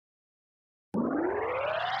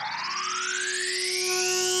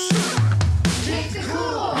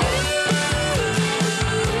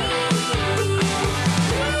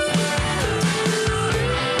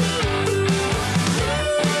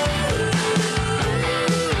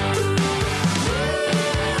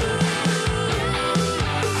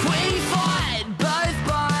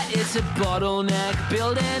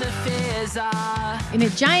In a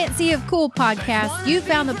giant sea of cool podcasts, you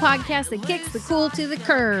found the podcast that kicks the cool to the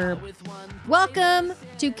curb. Welcome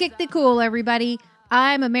to Kick the Cool, everybody.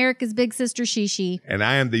 I'm America's big sister, Shishi. And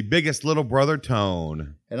I am the biggest little brother,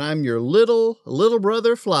 Tone. And I'm your little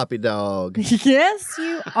brother, Floppy Dog. Yes,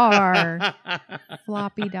 you are.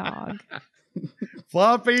 Floppy Dog.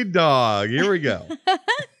 Floppy Dog. Here we go.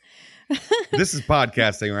 This is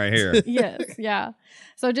podcasting right here. Yes, yeah.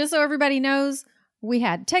 So just so everybody knows, we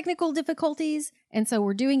had technical difficulties, and so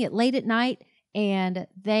we're doing it late at night, and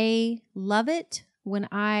they love it when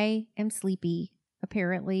I am sleepy.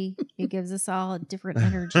 Apparently, it gives us all a different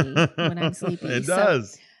energy when I'm sleepy. It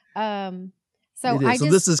does. So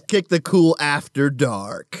this is Kick the Cool After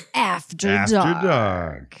Dark. After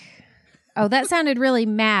dark. Oh, that sounded really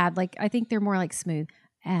mad. Like, I think they're more like smooth.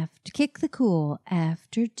 Kick the Cool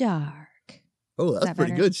After Dark. Oh, that's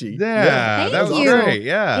pretty good, She. Yeah, Thank that was you. great.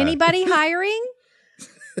 Yeah. Anybody hiring?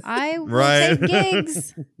 I will take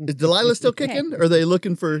gigs. Is Delilah still kicking? Or are they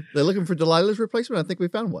looking for Delilah's replacement? I think we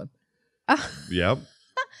found one. Yep.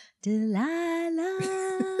 Delilah.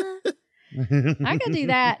 I could do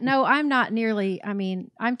that. No, I'm not nearly. I mean,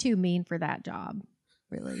 I'm too mean for that job.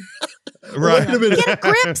 Really. Right. Wait a minute. Get a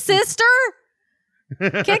grip, sister.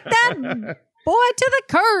 Kick that boy to the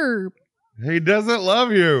curb. He doesn't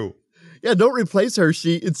love you. Yeah, don't replace her.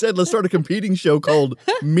 Instead, let's start a competing show called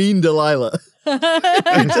Mean Delilah. I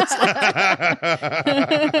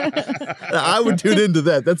would tune into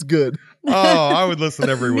that. That's good. Oh, I would listen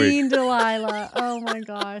every week. Mean Delilah. Oh my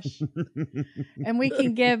gosh. And we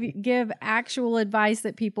can give actual advice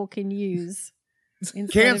that people can use.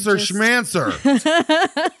 Cancer schmancer.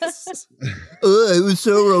 It was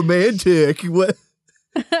so romantic. What?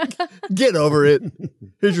 Get over it.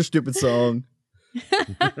 Here's your stupid song.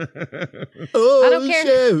 Oh, I don't care.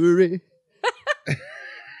 Sherry.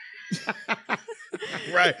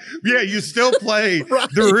 Right. Yeah, you still play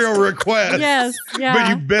the real request. Yes. Yeah. But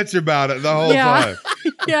you bitch about it the whole time.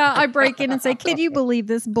 Yeah, I break in and say, "Can you believe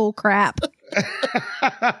this bull crap?"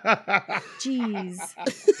 Jeez.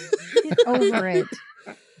 Get over it.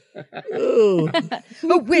 Oh.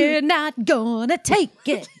 We're not gonna take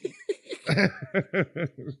it.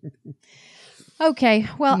 Okay,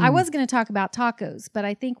 well, I was going to talk about tacos, but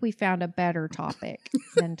I think we found a better topic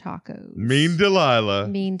than tacos. Mean Delilah.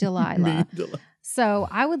 Mean Delilah. So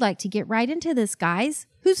I would like to get right into this, guys.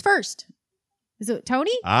 Who's first? Is it Tony?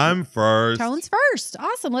 I'm first. Tone's first.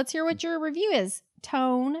 Awesome. Let's hear what your review is.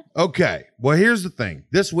 Tone. Okay. Well, here's the thing.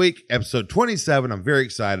 This week, episode 27, I'm very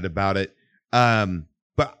excited about it.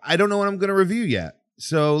 But I don't know what I'm going to review yet.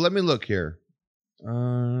 So let me look here.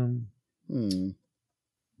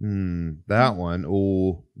 That one.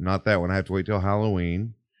 Oh, not that one. I have to wait till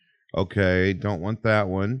Halloween. Okay. Don't want that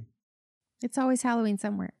one. It's always Halloween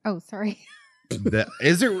somewhere. Oh, sorry.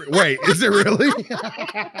 Is it? Wait, is it really?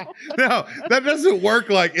 No, that doesn't work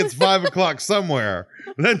like it's 5 o'clock somewhere.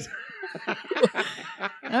 That's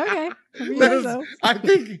Okay. I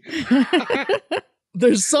think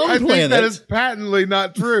there's some planet. Think that is patently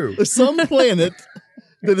not true. There's some planet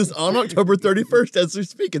that is on October 31st as we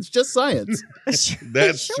speak. It's just science.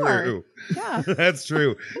 That's Sure. true. Yeah. That's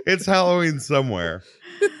true. It's Halloween somewhere.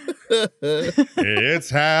 It's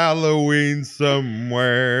Halloween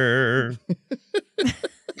somewhere.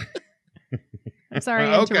 I'm sorry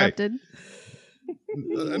I interrupted.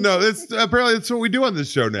 No, apparently that's what we do on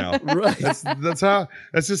this show now. Right.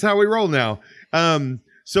 That's just how we roll now.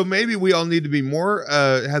 So maybe we all need to be more,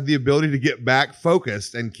 have the ability to get back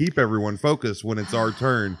focused and keep everyone focused when it's our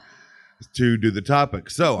turn to do the topic.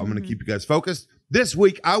 So I'm going to keep you guys focused. This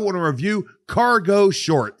week, I want to review cargo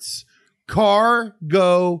shorts.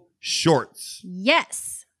 Cargo shorts.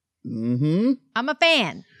 Yes. Mm-hmm. I'm a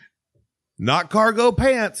fan. Not cargo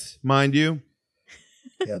pants, mind you.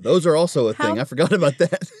 Yeah, those are also a thing. I forgot about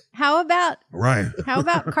that. How about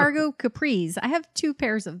cargo capris? I have 2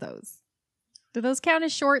 pairs of those. Do those count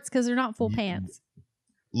as shorts because they're not full pants?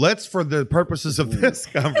 Let's, for the purposes of this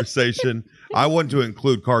conversation, I want to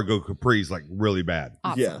include cargo capris like really bad.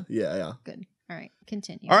 Awesome. Yeah. Good. All right.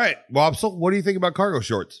 Continue. All right, Wobsle, what do you think about cargo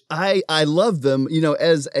shorts? I love them. You know,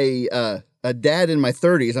 as a dad in my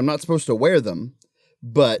 30s, I'm not supposed to wear them.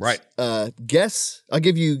 But guess, I'll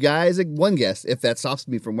give you guys one guess if that stops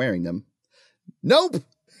me from wearing them. Nope.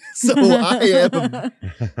 So I am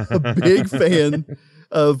a big fan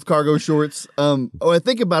of cargo shorts. I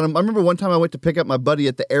think about them. I remember one time I went to pick up my buddy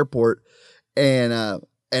at the airport, and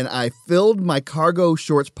and I filled my cargo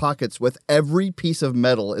shorts pockets with every piece of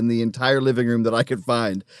metal in the entire living room that I could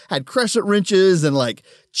find. Had crescent wrenches and like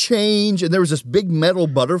change, and there was this big metal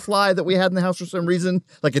butterfly that we had in the house for some reason,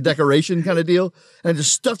 like a decoration kind of deal. And I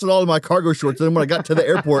just stuffed it all in my cargo shorts. And then when I got to the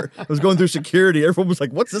airport, I was going through security. Everyone was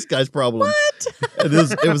like, "What's this guy's problem?" What?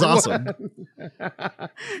 It was awesome.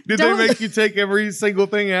 Did they make you take every single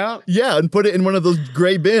thing out? Yeah, and put it in one of those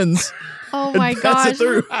gray bins. Oh my gosh.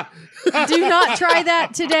 Do not try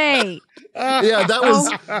that today. Yeah, that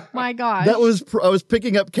was Oh my gosh. that was I was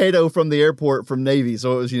picking up Cato from the airport from Navy,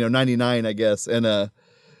 so it was 99, I guess, and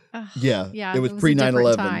yeah, it was a pre different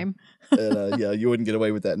 9/11, time. and yeah, you wouldn't get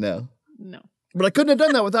away with that now. No. But I couldn't have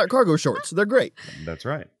done that without cargo shorts. They're great. That's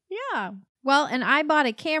right. Yeah. Well, and I bought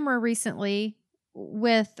a camera recently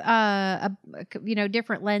with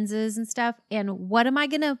different lenses and stuff. And what am I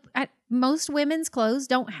gonna? Most women's clothes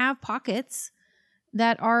don't have pockets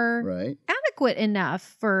that are Right. adequate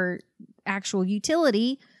enough for actual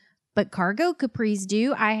utility, but cargo capris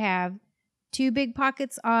do. I have 2 big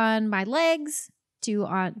pockets on my legs, 2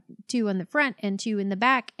 on the front and 2 in the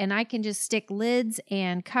back, and I can just stick lids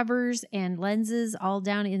and covers and lenses all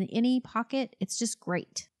down in any pocket. It's just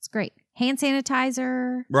great. It's great. Hand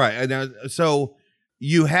sanitizer. Right. And so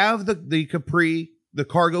you have the capri, the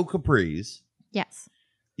cargo capris. Yes.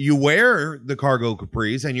 You wear the cargo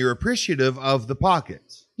capris and you're appreciative of the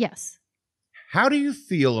pockets. Yes. How do you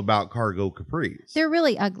feel about cargo capris? They're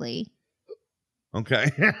really ugly. Okay.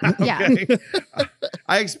 Yeah. Okay.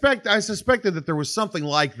 I suspected that there was something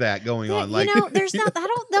like that going on. Like, there's not, I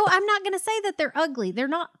don't know. I'm not going to say that they're ugly. They're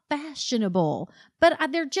not fashionable, but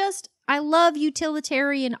they're just, I love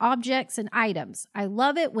utilitarian objects and items. I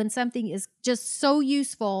love it when something is just so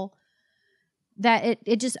useful that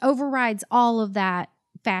it just overrides all of that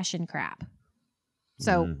fashion crap.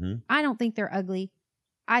 So I don't think they're ugly.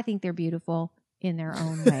 I think they're beautiful in their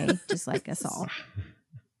own way, just like us all.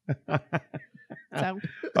 So.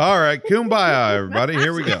 All right, kumbaya, everybody.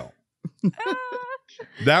 Here we go.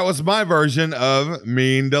 That was my version of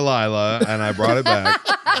Mean Delilah, and I brought it back.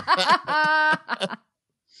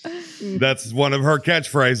 That's one of her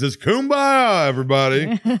catchphrases. Kumbaya,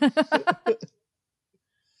 everybody.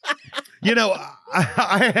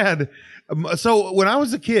 I had, so when I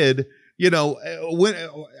was a kid, when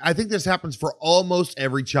I think this happens for almost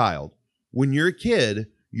every child. When you're a kid,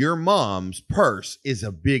 your mom's purse is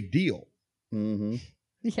a big deal. Mm-hmm.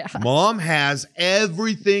 Yeah. Mom has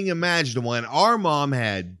everything imaginable, and our mom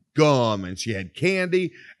had gum and she had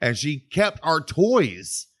candy and she kept our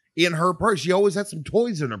toys in her purse. She always had some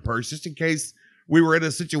toys in her purse just in case we were in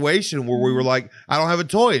a situation where we were like, I don't have a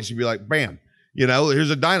toy. And she'd be like, bam, here's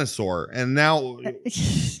a dinosaur. And now,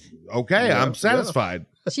 okay, Yeah, I'm satisfied.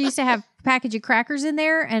 She used to have a package of crackers in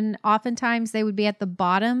there, and oftentimes they would be at the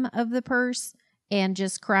bottom of the purse and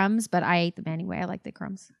just crumbs, but I ate them anyway. I like the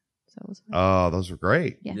crumbs. So it was fun. Oh, those were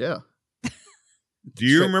great. Yeah. Do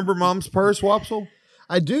you remember Mom's purse, Wopsle?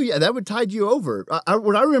 I do. Yeah, that would tide you over.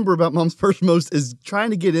 What I remember about Mom's purse most is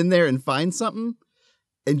trying to get in there and find something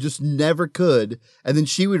and just never could. And then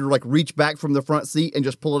she would like reach back from the front seat and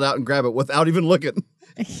just pull it out and grab it without even looking.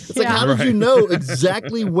 It's like, how did you know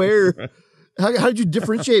exactly where? How did you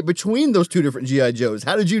differentiate between those 2 different G.I. Joes?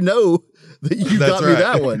 How did you know that you got me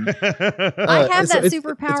that one? I have that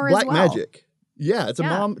superpower it's black as well. magic. Yeah, it's a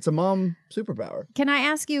mom superpower. Can I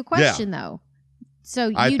ask you a question though?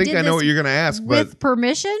 So I think I know what you're going to ask, but with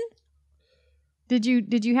permission? Did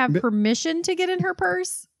you have permission to get in her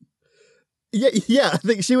purse? Yeah. I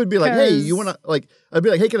think she would be like, "Hey, you want to like?" I'd be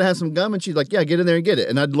like, "Hey, can I have some gum?" And she'd like, "Yeah, get in there and get it."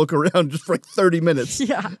 And I'd look around just for like 30 minutes,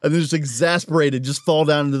 Yeah. and then just exasperated, just fall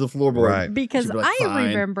down into the floorboard. Right. Because She'd be like, I "Fine."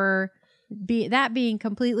 remember that being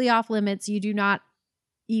completely off limits. You do not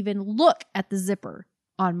even look at the zipper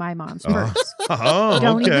on my mom's purse. Oh,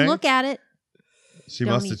 Don't okay. even look at it. She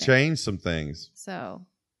Don't must have even. changed some things. So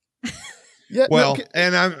Yeah. Well, no,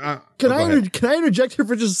 and I'm. can go ahead. I interject here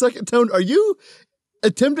for just a second, Tone? Are you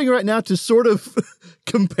attempting right now to sort of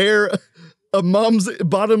compare a mom's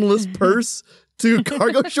bottomless purse to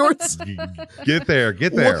cargo shorts? Get there.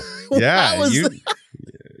 Yeah, How is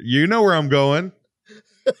you know where I'm going.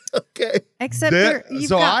 Okay. except That- you've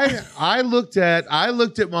so got, I looked at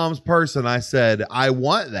Mom's purse and I said, I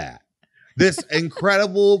want that. This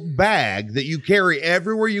incredible bag that you carry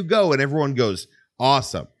everywhere you go, and everyone goes,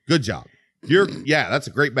 awesome, good job. That's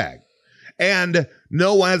a great bag. And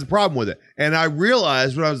no one has a problem with it. And I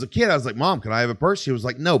realized when I was a kid, I was like, Mom, can I have a purse? She was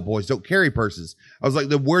like, no, boys don't carry purses. I was like,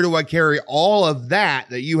 then where do I carry all of that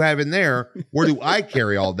you have in there? Where do I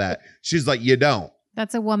carry all that? She's like, you don't.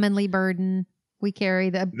 that's a womanly burden. We carry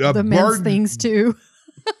the A men's burden. things too.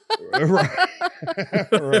 Right.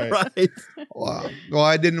 Right. Right. Well,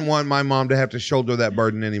 I didn't want my mom to have to shoulder that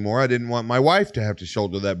burden anymore. I didn't want my wife to have to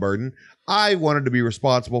shoulder that burden. I wanted to be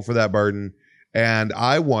responsible for that burden, and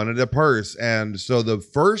I wanted a purse. And so the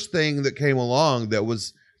first thing that came along that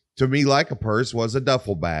was to me like a purse was a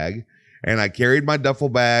duffel bag. And I carried my duffel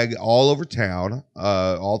bag all over town,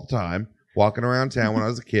 all the time, walking around town when I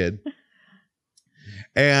was a kid.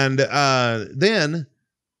 And then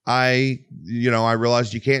I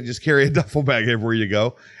realized you can't just carry a duffel bag everywhere you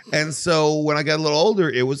go. And so when I got a little older,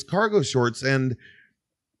 it was cargo shorts. And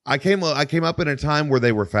I came up in a time where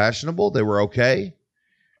they were fashionable. They were okay.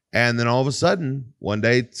 And then all of a sudden, one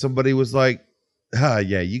day, somebody was like, yeah,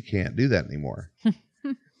 you can't do that anymore.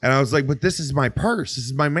 And I was like, but this is my purse. This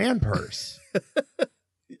is my man purse.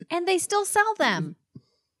 And they still sell them.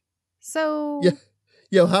 So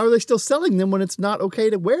Yeah. How are they still selling them when it's not okay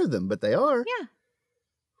to wear them? But they are. Yeah.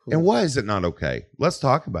 And why is it not okay? Let's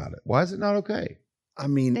talk about it. Why is it not okay? I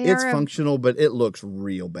mean, it's functional, but it looks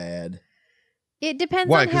real bad. It depends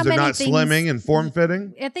Why? on how Because they're many not things, slimming and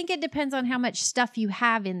form-fitting? I think it depends on how much stuff you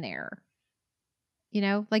have in there. You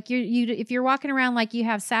know, like if you're walking around like you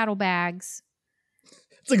have saddlebags.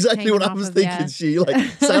 That's exactly what I was thinking, She.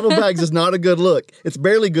 Like, saddlebags is not a good look. It's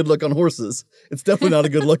barely good look on horses. It's definitely not a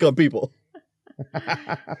good look on people.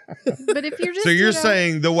 But if you're just, so you're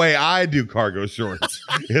saying the way I do cargo shorts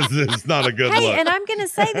is not a good look. And I'm going to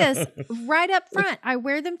say this right up front. I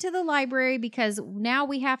wear them to the library because now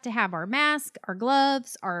we have to have our mask, our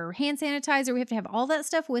gloves, our hand sanitizer. We have to have all that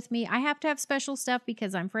stuff with me. I have to have special stuff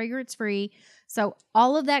because I'm fragrance free. So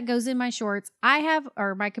all of that goes in my shorts.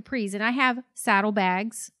 Or my capris, and I have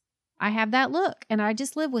saddlebags. I have that look, and I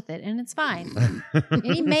just live with it, and it's fine.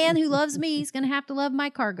 Any man who loves me is going to have to love my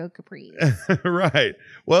cargo capris. Right.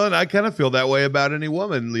 Well, and I kind of feel that way about any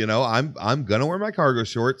woman. You know, I'm going to wear my cargo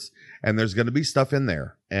shorts, and there's going to be stuff in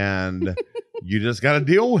there, and you just got to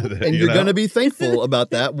deal with it. And you're going to be thankful about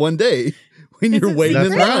that one day when you're waiting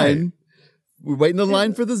in line. We're waiting in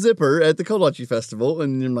line for the zipper at the Kolache Festival,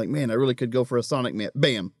 and you're like, man, I really could go for a Sonic Man.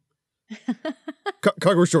 Bam.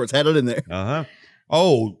 Cargo shorts, had it in there. Uh-huh.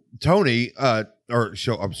 Oh, Tony,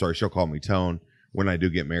 she'll call me Tone when I do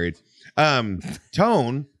get married.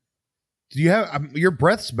 Tone, do you have, your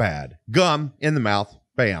breath's bad. Gum in the mouth,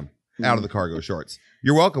 bam, out of the cargo shorts.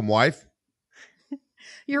 You're welcome, wife.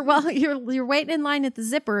 You're waiting in line at the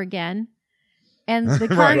zipper again. And the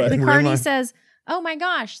Right. the carny says, oh my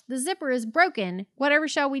gosh, the zipper is broken. Whatever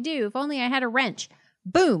shall we do? If only I had a wrench.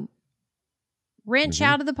 Boom. Wrench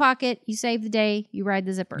out of the pocket. You save the day. You ride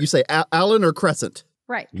the zipper. You say Allen or Crescent.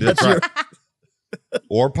 Right. That's right.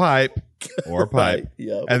 Or pipe. Right.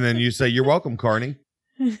 Yeah. And then you say, you're welcome, Carney.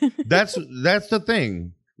 That's the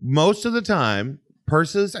thing. Most of the time,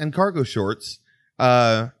 purses and cargo shorts,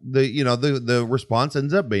 the response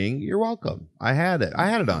ends up being, you're welcome. I had it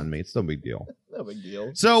on me. It's no big deal. No big deal.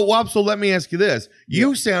 So, Wopsle, let me ask you this.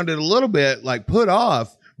 You sounded a little bit like put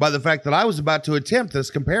off by the fact that I was about to attempt this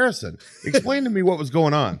comparison. Explain to me what was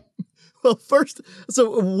going on. Well, first,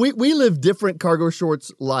 so we live different cargo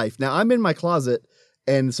shorts life. Now, I'm in my closet,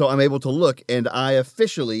 and so I'm able to look, and I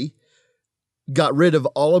officially got rid of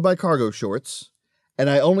all of my cargo shorts, and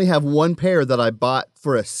I only have one pair that I bought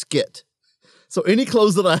for a skit. So any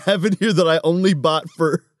clothes that I have in here that I only bought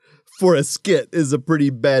for a skit is a pretty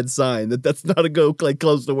bad sign that that's not a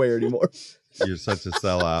clothes to wear anymore. You're such a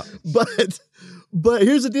sellout. But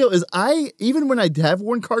here's the deal is even when I have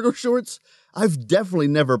worn cargo shorts, I've definitely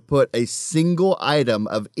never put a single item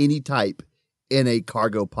of any type in a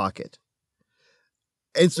cargo pocket.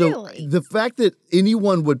 And so the fact that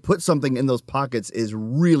anyone would put something in those pockets is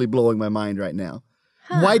really blowing my mind right now.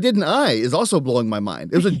 Why didn't I is also blowing my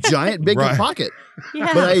mind. It was a giant big pocket.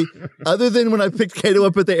 Yeah. But other than when I picked Kato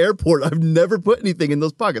up at the airport, I've never put anything in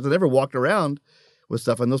those pockets. I never walked around with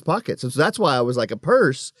stuff in those pockets. And so that's why I was like a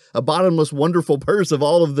purse, a bottomless, wonderful purse of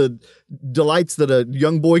all of the delights that a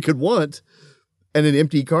young boy could want, and an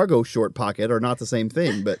empty cargo short pocket are not the same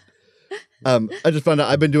thing. But I just found out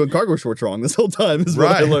I've been doing cargo shorts wrong this whole time is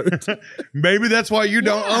what I learned. Maybe that's why you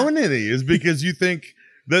don't own any, is because you think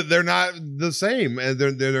that they're not the same and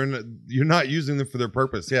they're not, you're not using them for their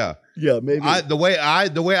purpose. Yeah. Yeah, maybe. The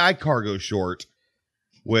way I cargo short,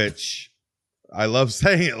 which I love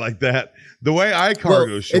saying it like that. The way I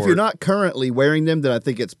cargo short. If you're not currently wearing them, then I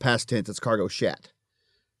think it's past tense. It's cargo shat.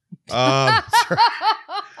 The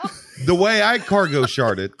way I cargo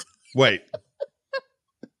shorted. Wait.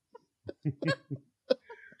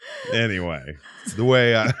 Anyway, the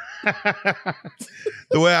way I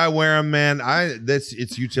wear them, man.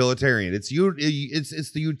 It's utilitarian. It's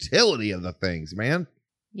the utility of the things, man.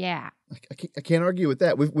 Yeah. I can't argue with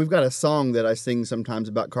that. We've got a song that I sing sometimes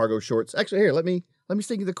about cargo shorts. Actually, here, let me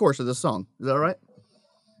sing you the chorus of this song. Is that all right?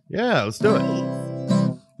 Yeah, let's do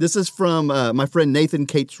it. This is from my friend Nathan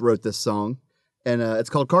Cates wrote this song, and it's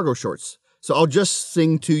called Cargo Shorts. So I'll just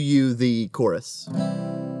sing to you the chorus.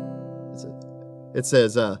 It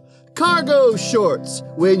says, cargo shorts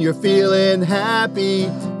when you're feeling happy.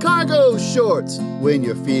 Cargo shorts when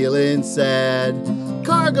you're feeling sad.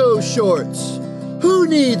 Cargo shorts, who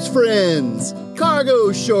needs friends?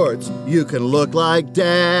 Cargo shorts, you can look like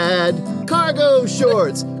dad. Cargo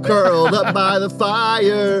shorts, curled up by the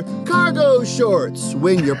fire. Cargo shorts,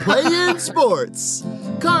 when you're playing sports.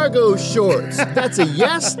 Cargo shorts, that's a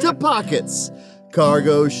yes to pockets.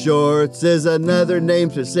 Cargo shorts is another name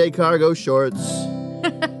to say cargo shorts.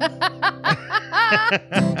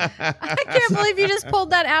 I can't believe you just pulled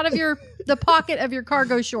that out of the pocket of your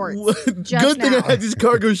cargo shorts. Good thing I had these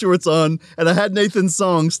cargo shorts on, and I had Nathan's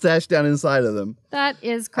song stashed down inside of them. That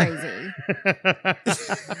is crazy.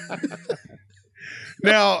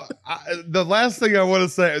 Now, the last thing I want to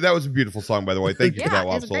say, that was a beautiful song, by the way. Thank you for that,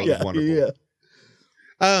 Wopsle. It was wonderful. Yeah.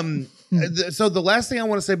 So the last thing I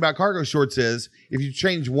want to say about cargo shorts is, if you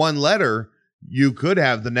change one letter, you could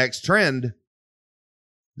have the next trend.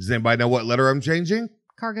 Does anybody know what letter I'm changing?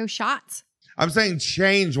 Cargo shots. I'm saying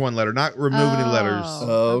change one letter, not remove any letters.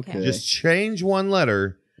 Okay. Just change one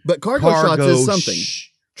letter. But cargo shots is something.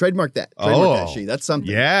 Trademark that. Trademark that, She. That's something.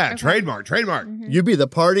 Yeah, Okay. trademark. Mm-hmm. You be the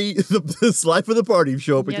party, the life of the party.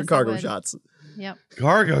 Show up with Yes, your cargo I would. shots. Yep.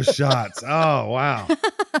 Cargo shots. Oh, wow.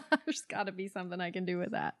 There's got to be something I can do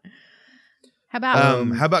with that. How about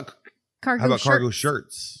How about cargo cargo shirts?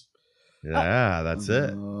 shirts? Yeah, that's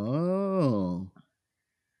it. Oh.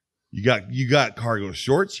 You got cargo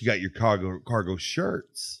shorts, you got your cargo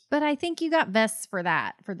shirts. But I think you got vests for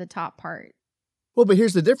that, for the top part. Well, but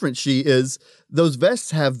here's the difference. She is those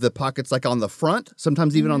vests have the pockets like on the front,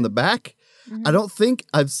 sometimes even on the back. Mhm. I don't think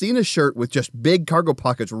I've seen a shirt with just big cargo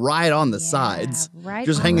pockets right on the sides, right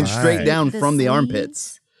just on hanging the straight sleeve. down from the armpits.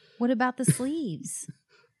 sleeves? What about the sleeves?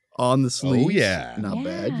 On the sleeves. yeah. Not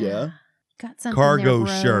bad, yeah. Got something Cargo there,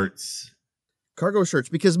 bro. shirts. Cargo shirts,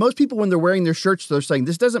 because most people when they're wearing their shirts, they're saying,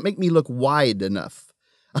 this doesn't make me look wide enough.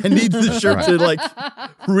 I need the shirt to like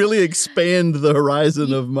really expand the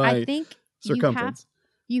horizon of my I think circumference.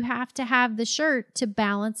 you have to have the shirt to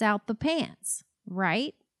balance out the pants,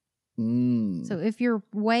 right? Mm. So if you're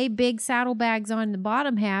way big saddlebags on the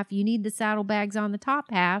bottom half, you need the saddlebags on the top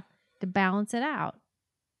half to balance it out.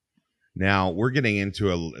 Now we're getting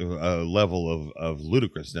into a level of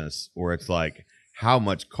ludicrousness where it's like, how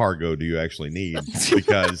much cargo do you actually need?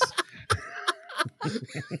 Because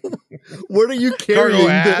What are you carrying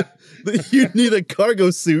hat. that you need a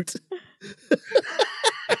cargo suit?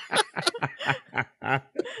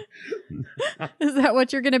 Is that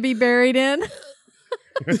what you're going to be buried in?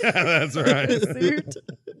 That's right. Suit?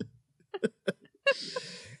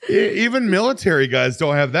 Even military guys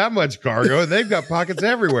don't have that much cargo, and they've got pockets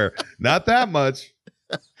everywhere. Not that much.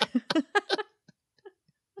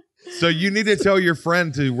 So you need to tell your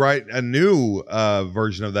friend to write a new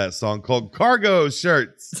version of that song called Cargo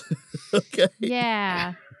Shirts. Okay.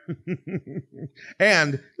 Yeah.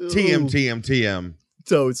 And TM.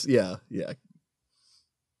 So it's, yeah.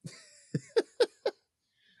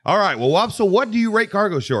 All right. Well, Wopsle, what do you rate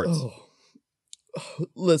cargo shorts? Oh.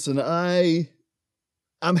 Listen, I'm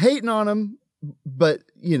hating on them, but,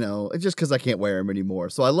 it's just because I can't wear them anymore.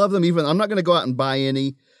 So I love them. I'm not going to go out and buy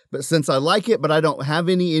any, but since I like it, but I don't have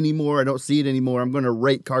any anymore, I don't see it anymore, I'm going to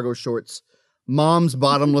rate cargo shorts Mom's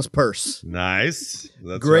bottomless purse. Nice.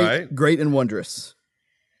 That's great, right. Great and wondrous.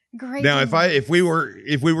 Great. Now, if we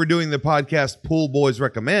were doing the podcast Pool Boys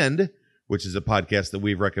Recommend, which is a podcast that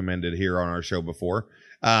we've recommended here on our show before,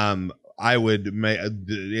 I would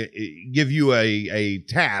give you a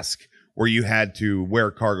task where you had to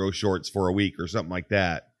wear cargo shorts for a week or something like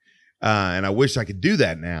that. And I wish I could do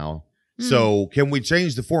that now. So can we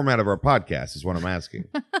change the format of our podcast is what I'm asking.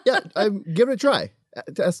 Yeah, give it a try.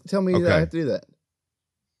 Tell me that I have to do that.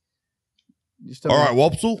 All right,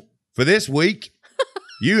 Wopsle, for this week,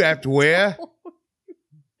 you have to wear...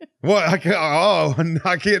 What? I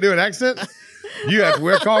can't do an accent? You have to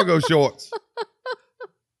wear cargo shorts.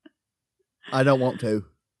 I don't want to.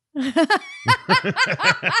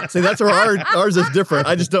 See, that's where ours is different.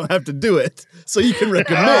 I just don't have to do it. So you can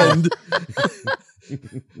recommend.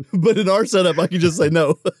 But in our setup, I can just say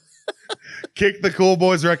no. Kick the Cool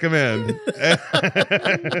Boys Recommend.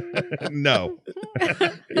 No.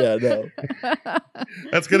 Yeah, no.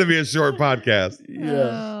 That's going to be a short podcast. Yeah.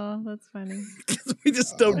 Oh, that's funny. We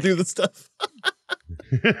just don't do the stuff.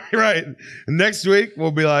 Right. Next week,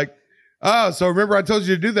 we'll be like, Oh, so remember I told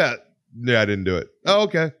you to do that? Yeah, I didn't do it. Oh,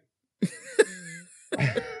 okay.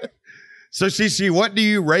 So, Shishi, what do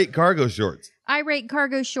you rate cargo shorts? I rate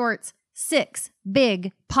cargo shorts 6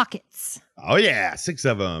 big pockets. Oh, yeah. 6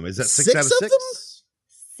 of them. Is that 6 out of 6? Of them?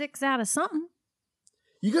 6 out of something.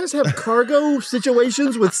 You guys have cargo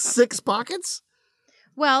situations with 6 pockets?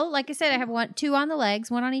 Well, like I said, I have 2 on the legs,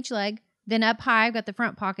 1 on each leg. Then up high, I've got the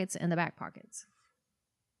front pockets and the back pockets.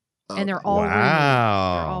 And they're all roomy. They're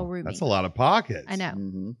all roomy. That's a lot of pockets. I know.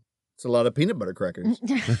 Mm-hmm. It's a lot of peanut butter crackers.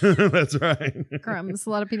 That's right. Crumbs. A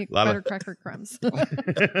lot of peanut butter cracker crumbs. A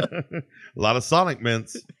lot of Sonic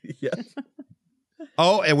mints. Yeah.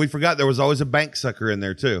 Oh, and we forgot there was always a bank sucker in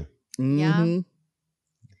there too. Mm-hmm.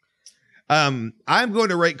 I'm going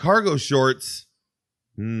to rate cargo shorts.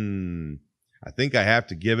 I think I have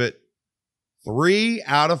to give it 3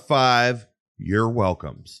 out of 5. You're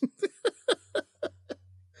welcomes.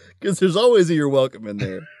 Because there's always a you're welcome in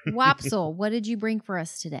there. Wapsel, what did you bring for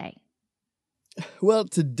us today? Well,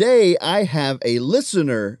 today I have a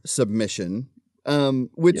listener submission,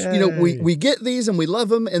 which, we get these and we love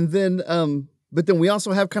them. And then, but then we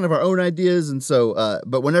also have kind of our own ideas. And so,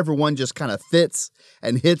 but whenever one just kind of fits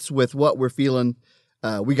and hits with what we're feeling,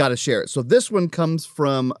 we got to share it. So this one comes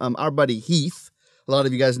from our buddy Heath. A lot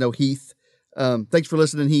of you guys know Heath. Thanks for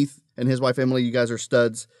listening, Heath, and his wife, Emily. You guys are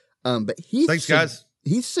studs. But Heath, thanks, guys.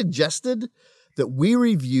 He suggested that we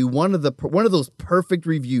review one of those perfect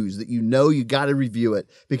reviews that you got to review it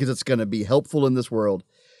because it's going to be helpful in this world.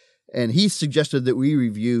 And he suggested that we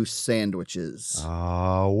review sandwiches.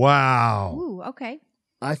 Oh, wow. Ooh, okay.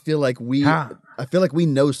 I feel like we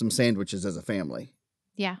know some sandwiches as a family.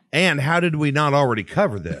 Yeah. And how did we not already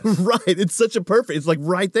cover this? Right. It's such a perfect, it's like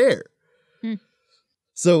right there.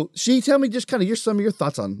 So tell me just kind of some of your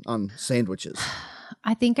thoughts on sandwiches.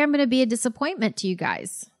 I think I'm going to be a disappointment to you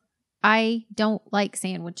guys. I don't like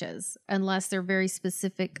sandwiches unless they're very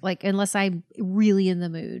specific, like unless I'm really in the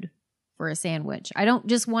mood for a sandwich. I don't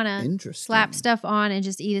just want to slap stuff on and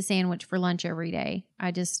just eat a sandwich for lunch every day. I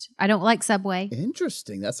don't like Subway.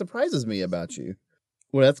 Interesting. That surprises me about you.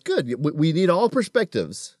 Well, that's good. We need all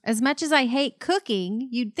perspectives. As much as I hate cooking,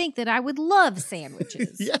 you'd think that I would love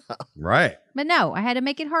sandwiches. Yeah. Right. But no, I had to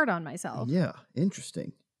make it hard on myself. Yeah.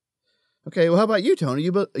 Interesting. Okay, well, how about you, Tony?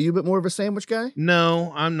 Are you a bit more of a sandwich guy?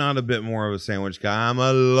 No, I'm not a bit more of a sandwich guy. I'm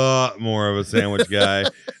a lot more of a sandwich guy.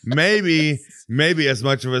 maybe as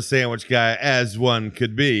much of a sandwich guy as one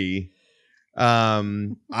could be.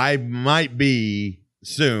 I might be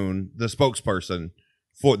soon the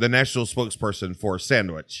national spokesperson for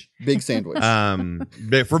sandwich. Big sandwich.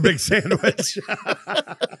 For big sandwich.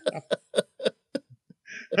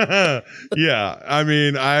 Yeah, I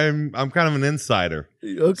mean, I'm kind of an insider.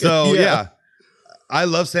 Okay. So yeah, I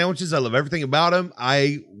love sandwiches. I love everything about them.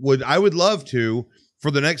 I would love to, for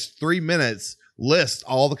the next 3 minutes, list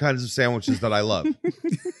all the kinds of sandwiches that I love,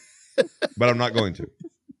 but I'm not going to.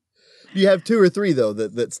 You have 2 or 3 though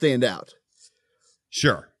that stand out.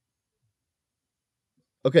 Sure.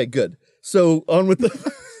 Okay, good. So on with the.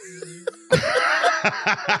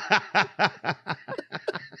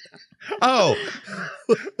 Oh,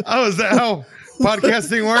 is that how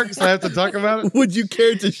podcasting works? I have to talk about it? Would you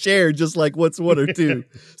care to share just like what's 1 or 2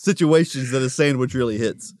 situations that a sandwich really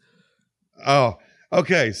hits? Oh,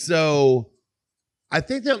 okay. So I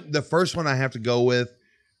think that the first one I have to go with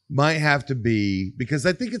might have to be, because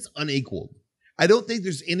I think it's unequaled. I don't think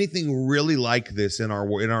there's anything really like this in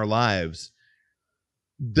our lives.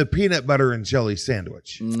 The peanut butter and jelly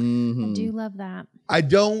sandwich. Mm-hmm. I do love that. I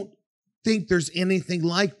don't think there's anything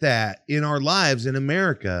like that in our lives in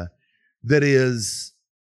America that is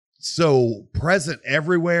so present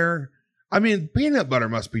everywhere. I mean, peanut butter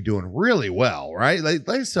must be doing really well, right?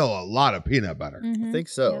 They sell a lot of peanut butter. Mm-hmm. I think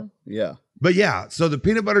so. Yeah. But yeah, so the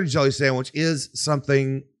peanut butter and jelly sandwich is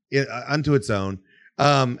something unto its own.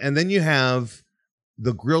 And then you have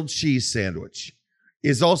the grilled cheese sandwich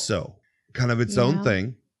is also kind of its own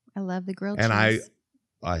thing. I love the grilled and cheese.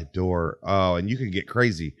 I adore. Oh, and you can get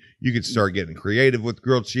crazy. You can start getting creative with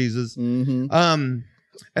grilled cheeses. Mm-hmm.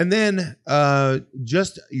 And then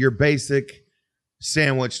just your basic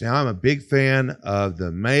sandwich. Now I'm a big fan of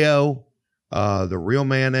the mayo, the real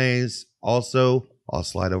mayonnaise. Also, I'll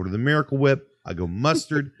slide over to the Miracle Whip. I go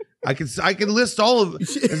mustard. I can list all of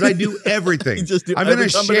it as I do everything. I'm in a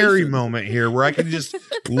Sherry moment here where I can just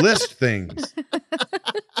list things.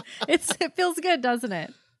 It feels good, doesn't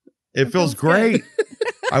it? It feels great.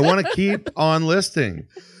 I want to keep on listing.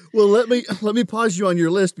 Well, let me pause you on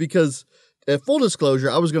your list because, full disclosure,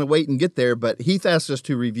 I was going to wait and get there, but Heath asked us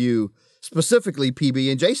to review specifically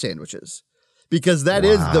PB&J sandwiches because that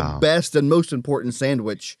is the best and most important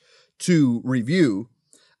sandwich to review.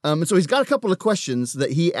 And so he's got a couple of questions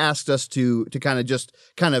that he asked us to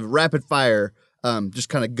kind of rapid fire, just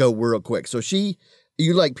kind of go real quick. So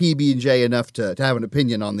you like PB&J enough to have an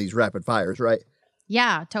opinion on these rapid fires, right?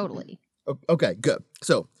 Yeah, totally. Okay, good.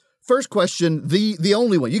 So first question, the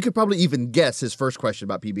only one, you could probably even guess his first question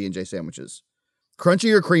about PB&J sandwiches.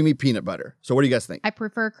 Crunchy or creamy peanut butter? So what do you guys think? I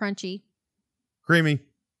prefer crunchy. Creamy.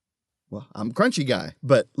 Well, I'm a crunchy guy,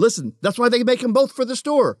 but listen, that's why they make them both for the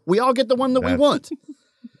store. We all get the one that we want.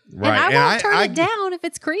 Right. And I won't turn it down if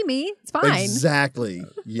it's creamy. It's fine. Exactly.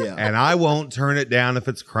 Yeah. And I won't turn it down if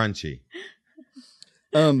it's crunchy.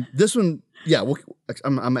 This one, yeah,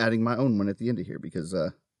 I'm adding my own one at the end of here because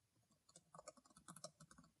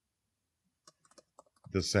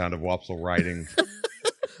The sound of Wopsle writing.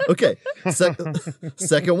 Okay.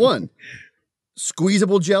 Second one.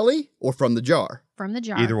 Squeezable jelly or from the jar? From the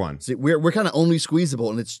jar. Either one. See, we're kind of only squeezable,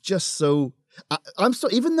 and it's just so. I'm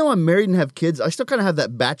still, even though I'm married and have kids, I still kind of have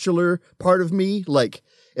that bachelor part of me. Like,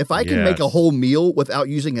 if I can make a whole meal without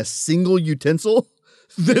using a single utensil,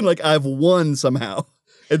 then like I've won somehow.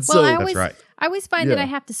 And so that's right. I always find that I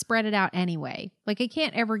have to spread it out anyway. Like I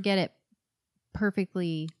can't ever get it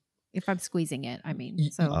perfectly if I'm squeezing it. I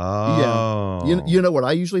mean, so Oh. yeah. You know what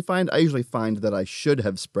I usually find? I usually find that I should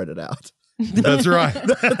have spread it out. That's right.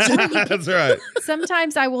 That's right.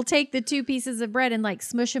 Sometimes I will take the two pieces of bread and like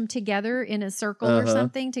smush them together in a circle or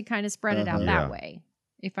something to kind of spread it out that way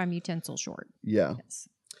if I'm utensil short. Yeah. Yes.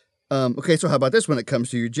 Okay, so how about this when it comes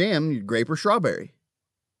to your jam, your grape or strawberry?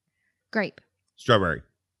 Grape. Strawberry.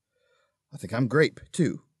 I think I'm grape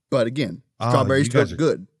too. But again, Oh, strawberries you guys taste are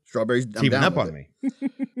good. Strawberries, I'm Keeping down up with on it.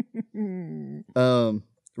 me.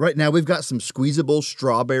 Right now we've got some squeezable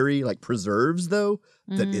strawberry like preserves though.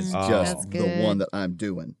 That is just the one that I'm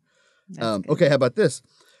doing. Okay, how about this?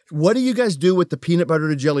 What do you guys do with the peanut butter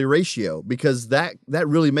to jelly ratio? Because that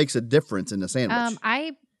really makes a difference in the sandwich.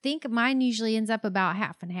 I think mine usually ends up about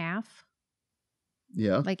half and half.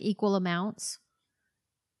 Yeah. Like equal amounts.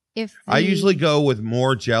 I usually go with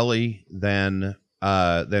more jelly than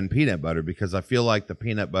peanut butter because I feel like the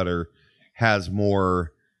peanut butter has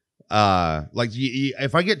more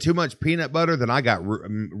if I get too much peanut butter, then I got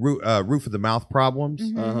roof of the mouth problems.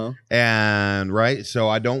 And right, so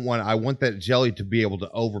I want that jelly to be able to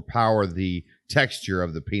overpower the texture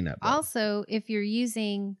of the peanut butter. Also, if you're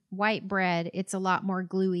using white bread, it's a lot more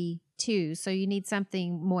gluey too, so you need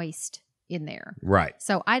something moist in there. Right.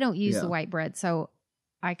 So I don't use the white bread, so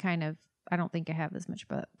I don't think I have as much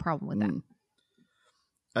of a problem with that.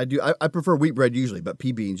 I do. I prefer wheat bread usually, but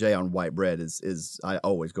PB&J on white bread is I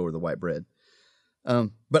always go with the white bread. But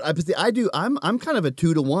I'm kind of a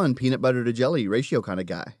 2-to-1 peanut butter to jelly ratio kind of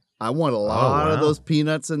guy. I want a lot of those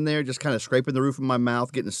peanuts in there, just kind of scraping the roof of my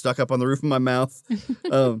mouth, getting stuck up on the roof of my mouth.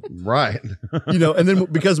 Right. And then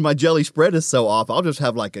because my jelly spread is so off, I'll just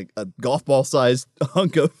have like a golf ball sized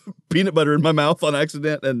hunk of peanut butter in my mouth on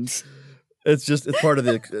accident, and it's part of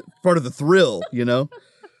the thrill,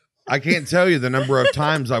 I can't tell you the number of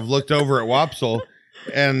times I've looked over at Wopsle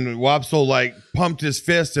and Wopsle like pumped his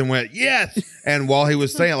fist and went, yes. And while he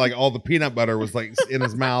was saying it, like all the peanut butter was like in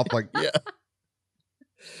his mouth. Like, yeah.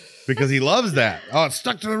 Because he loves that. Oh, it's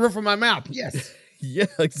stuck to the roof of my mouth. Yes. Yeah,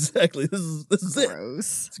 exactly. This is it.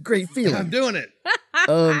 Gross. It's a great feeling. I'm doing it.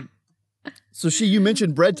 So you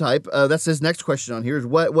mentioned bread type. That's his next question on here is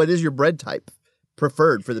what is your bread type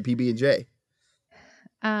preferred for the PB&J?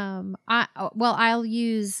 I'll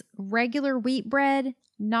use regular wheat bread,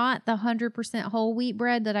 not the 100% whole wheat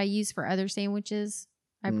bread that I use for other sandwiches.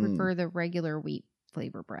 I prefer the regular wheat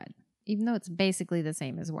flavor bread, even though it's basically the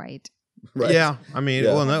same as white. Right. Yeah, I mean,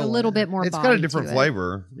 well, no, a little bit more. It's got a different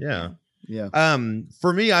flavor. Yeah.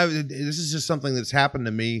 For me, this is just something that's happened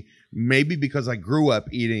to me. Maybe because I grew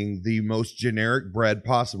up eating the most generic bread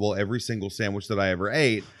possible every single sandwich that I ever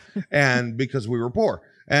ate, and because we were poor.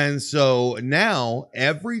 And so now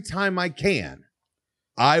every time I can,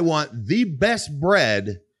 I want the best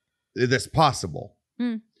bread that's possible.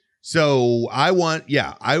 So I want,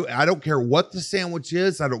 I don't care what the sandwich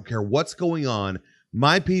is. I don't care what's going on.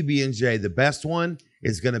 My PB&J, the best one,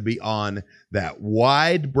 is going to be on that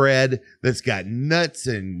wide bread that's got nuts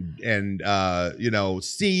and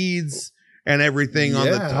seeds and everything on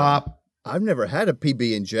the top. I've never had a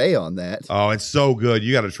PB&J on that. Oh, it's so good.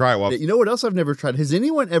 You got to try it. You know what else I've never tried? Has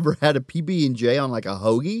anyone ever had a PB&J on like a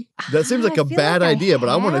hoagie? That seems like a bad idea, but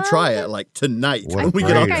I want to try it like tonight when we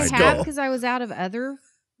get off the call. I have because I was out of other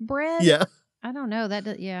bread. Yeah. I don't know.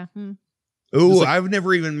 Ooh, I've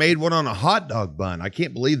never even made one on a hot dog bun. I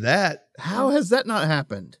can't believe that. How has that not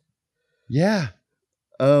happened? Yeah.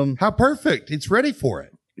 How perfect. It's ready for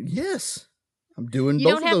it. Yes. I'm doing you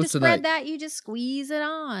both of those tonight. You don't have to spread that. You just squeeze it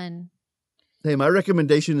on. Hey, my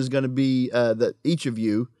recommendation is going to be that each of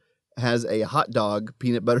you has a hot dog,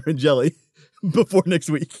 peanut butter, and jelly before next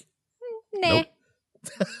week. Nah. Nope.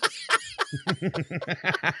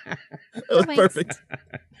 That was Thanks. perfect.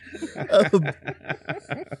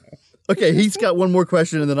 Okay, he's got one more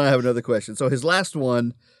question, and then I have another question. So his last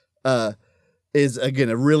one is, again,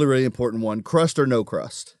 a really, really important one. Crust or no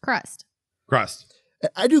crust? Crust. Crust.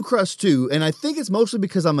 I do crust too, and I think it's mostly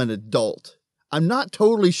because I'm an adult. I'm not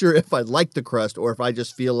totally sure if I like the crust or if I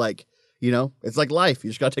just feel like, it's like life. You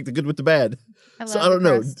just got to take the good with the bad. So I don't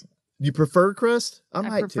know. Crust. You prefer crust? I I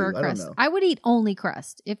might prefer too. crust. I don't know. I would eat only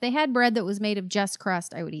crust. If they had bread that was made of just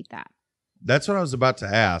crust, I would eat that. That's what I was about to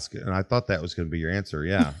ask, and I thought that was going to be your answer.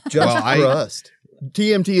 Yeah. Just Well, crust.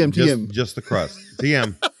 TM. Just the crust.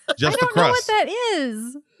 TM. Just I the don't know what crust. that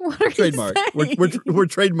is. What are Trademark. you saying? We're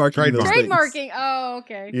trademarking those things. Trademarking. Oh,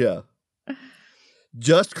 okay. Yeah.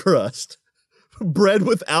 Just crust. Bread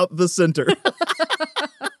without the center.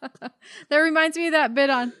 That reminds me of that bit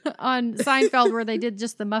on Seinfeld where they did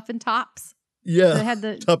just the muffin tops. Yeah. They had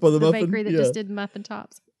the Top of the muffin. bakery that Yeah. just did muffin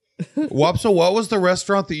tops. Wapso, what was the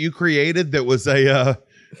restaurant that you created that was a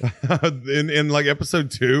in like episode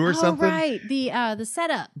 2 or something? Oh, right. The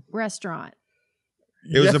setup restaurant.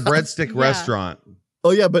 It was a Yeah. breadstick Yeah. restaurant. Oh,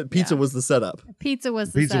 yeah, but pizza Yeah. was the setup. Pizza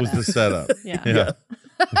was the Pizza setup. was the setup. Yeah. Yeah.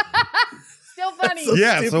 Still funny. So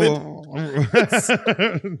Yeah. stupid.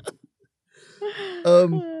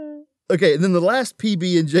 So Okay, and then the last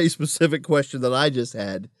PB&J specific question that I just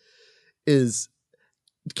had is,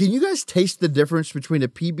 can you guys taste the difference between a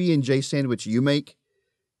PB&J sandwich you make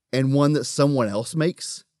and one that someone else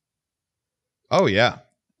makes? oh yeah.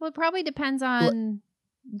 Well, it probably depends on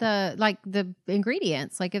the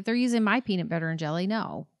ingredients. Like if they're using my peanut butter and jelly,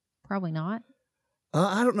 no, probably not.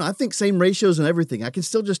 I don't know. I think same ratios and everything. I can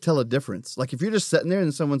still just tell a difference. Like if you're just sitting there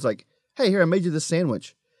and someone's like, hey, here, I made you this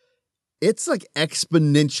sandwich. It's like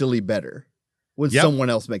exponentially better when Yep. someone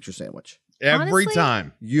else makes your sandwich. Every Honestly,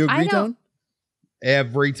 time. You I agree, don't- Tone?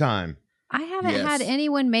 Every time. I haven't Yes. had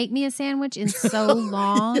anyone make me a sandwich in so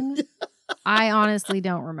long. I honestly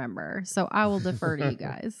don't remember. So I will defer to you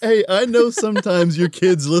guys. Hey, I know sometimes your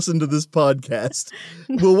kids listen to this podcast.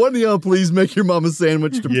 Will one of y'all please make your mom a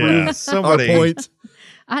sandwich to Yeah. prove our Somebody point?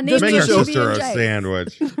 I need Just make me our a show- sister a PB&J.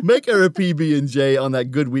 sandwich. Make her a PB&J on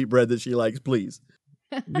that good wheat bread that she likes, please.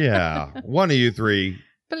 Yeah. One of you three,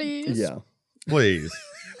 Please. Yeah. please.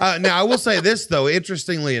 Now, I will say this, though.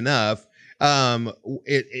 Interestingly enough,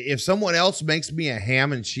 if someone else makes me a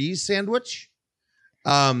ham and cheese sandwich,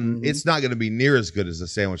 Mhm. it's not going to be near as good as the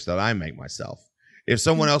sandwich that I make myself. If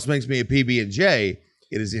someone else makes me a PB&J,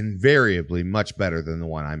 it is invariably much better than the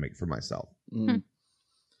one I make for myself. Mm.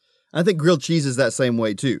 I think grilled cheese is that same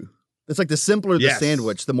way too. It's like the simpler the Yes.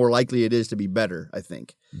 sandwich, the more likely it is to be better, I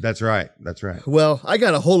think. That's right. That's right. Well, I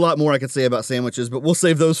got a whole lot more I could say about sandwiches, but we'll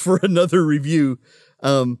save those for another review.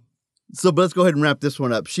 But let's go ahead and wrap this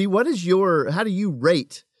one up. How do you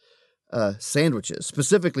rate sandwiches,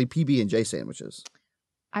 specifically PB&J sandwiches?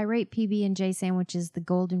 I rate PB&J sandwiches the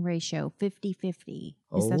golden ratio, 50-50.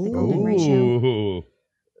 Is that the golden ratio? Ooh,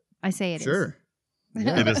 I say it is. Sure.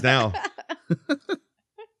 it is now.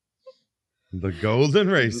 The golden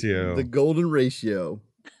ratio. The golden ratio.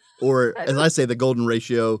 Or as I say, the golden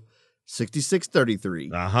ratio,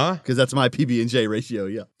 66-33. Uh-huh. Because that's my PB&J ratio,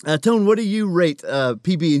 yeah. Tone, what do you rate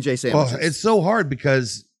PB&J sandwiches? Oh, it's so hard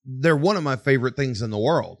because they're one of my favorite things in the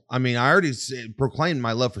world. I mean, I already proclaimed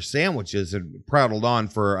my love for sandwiches and prattled on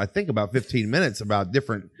for, I think, about 15 minutes about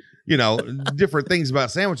different things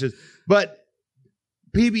about sandwiches. But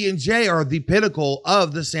PB&J are the pinnacle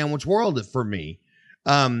of the sandwich world for me.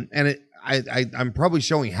 And I'm probably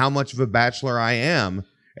showing how much of a bachelor I am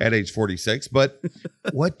at age 46, but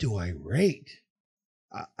what do I rate?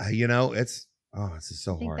 It's just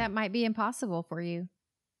so I think hard. that might be impossible for you.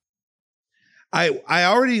 I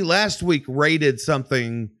already last week rated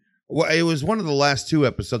something. Well, it was one of the last 2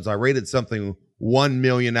 episodes. I rated something 1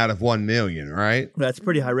 million out of 1 million. Right? That's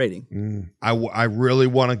pretty high rating. I really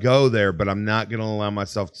want to go there, but I'm not going to allow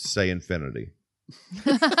myself to say infinity.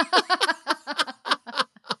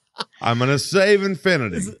 I'm going to save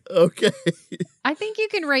infinity. Okay. I think you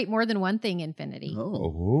can rate more than one thing infinity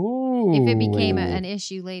Oh, if it became an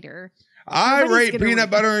issue later. I Nobody's rate gonna peanut win.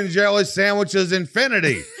 butter and jelly sandwiches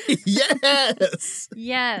infinity. Yes.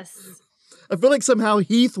 Yes. I feel like somehow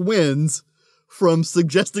Heath wins from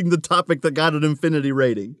suggesting the topic that got an infinity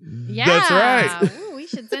rating. Yeah. That's right. Ooh, we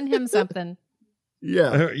should send him something.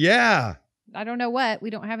 Yeah. Yeah, I don't know what. We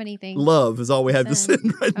don't have anything. Love is all we have to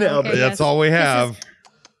send right now. Okay. but- that's yes. all we This is- have.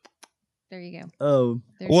 There you go. Oh,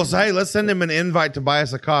 Well, say, let's send him an invite to buy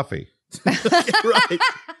us a coffee. right.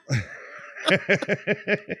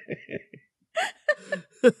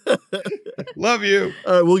 Love you.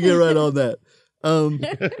 All right, we'll get right on that. All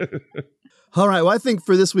right. Well, I think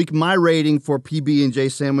for this week, my rating for PB&J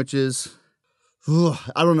sandwiches,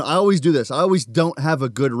 I don't know. I always do this. I always don't have a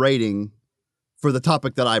good rating for the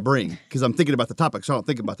topic that I bring because I'm thinking about the topic, so I don't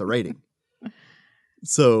think about the rating.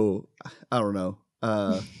 So I don't know.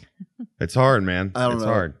 It's hard, man. I don't know. It's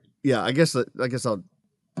hard. Yeah, I guess I'll.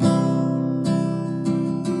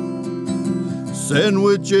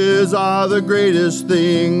 Sandwiches are the greatest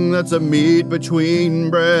thing that's a meat between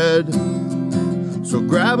bread. So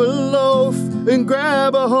grab a loaf and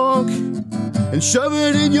grab a hunk and shove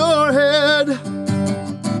it in your head.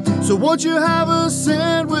 So won't you have a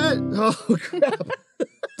sandwich? Oh, crap.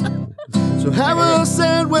 So have a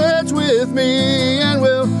sandwich with me and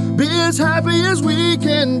we'll be as happy as we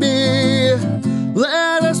can be.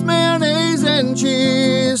 Lettuce, mayonnaise, and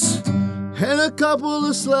cheese. And a couple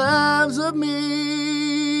of slabs of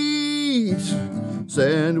meat.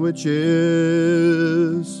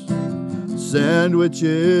 Sandwiches,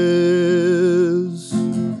 sandwiches,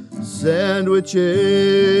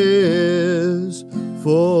 sandwiches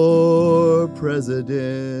for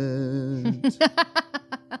president.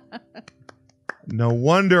 No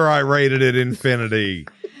wonder I rated it infinity.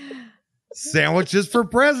 Sandwiches for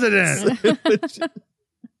president.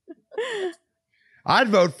 I'd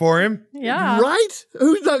vote for him. Yeah. Right?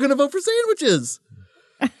 Who's not going to vote for sandwiches?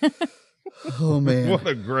 Oh, man. What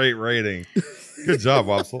a great rating. Good job,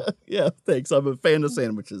 Wopsle. Yeah, thanks. I'm a fan of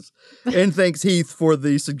sandwiches. And thanks, Heath, for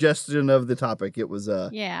the suggestion of the topic. It was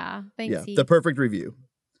Thanks, Heath. the perfect review.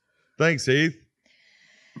 Thanks, Heath.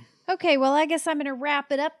 Okay, well, I guess I'm going to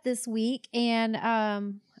wrap it up this week. And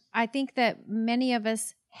I think that many of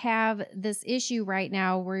us have this issue right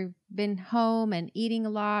now. We've been home and eating a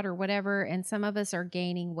lot or whatever, and some of us are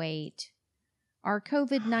gaining weight. Our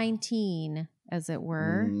COVID-19, as it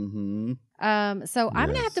were. Mm-hmm. So I'm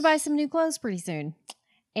going to have to buy some new clothes pretty soon.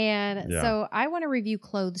 And so I want to review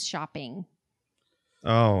clothes shopping.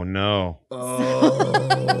 Oh, no.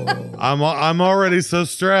 Oh. I'm already so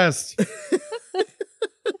stressed.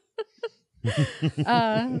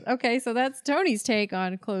 Okay, so that's Tony's take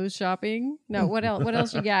on clothes shopping. No, what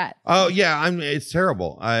else you got? Oh yeah, it's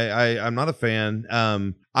terrible. I'm not a fan.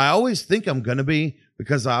 I always think I'm gonna be,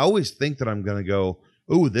 because I always think that I'm gonna go,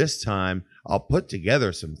 ooh, this time I'll put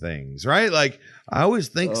together some things, right? Like I always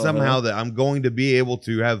think somehow that I'm going to be able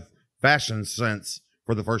to have fashion sense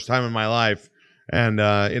for the first time in my life. And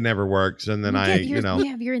it never works. And then you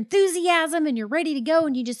have your enthusiasm and you're ready to go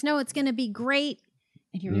and you just know it's going to be great.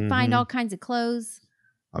 And you're going to find all kinds of clothes.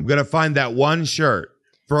 I'm going to find that one shirt.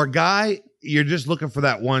 For a guy, you're just looking for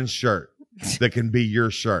that one shirt that can be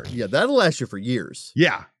your shirt. Yeah, that'll last you for years.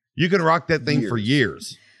 Yeah, you can rock that thing for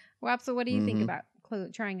years. Well, so what do you think about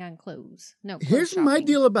trying on clothes? No, Here's my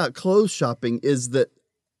deal about clothes shopping is that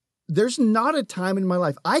there's not a time in my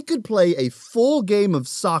life. I could play a full game of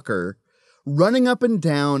soccer running up and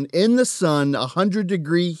down in the sun,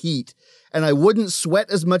 100-degree heat, and I wouldn't sweat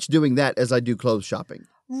as much doing that as I do clothes shopping.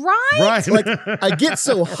 Right. Like I get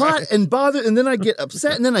so hot and bothered, and then I get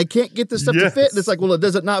upset, and then I can't get this stuff to fit. And it's like, well,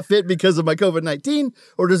 does it not fit because of my COVID-19,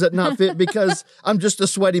 or does it not fit because I'm just a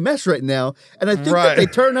sweaty mess right now? And I think that they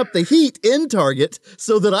turn up the heat in Target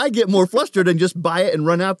so that I get more flustered and just buy it and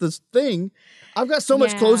run out this thing. I've got so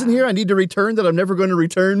much clothes in here I need to return that I'm never going to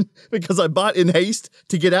return because I bought in haste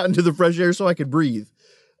to get out into the fresh air so I could breathe.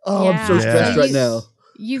 Oh, I'm so stressed right now.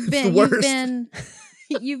 You've been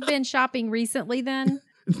shopping recently then?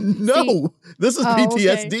 No, this is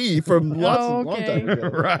PTSD from long time ago.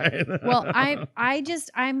 Right. Well,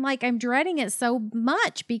 I'm dreading it so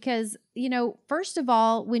much because, first of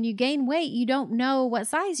all, when you gain weight, you don't know what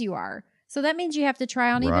size you are. So that means you have to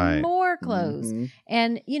try on even more clothes. Mm-hmm.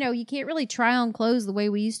 And, you can't really try on clothes the way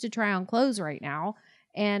we used to try on clothes right now.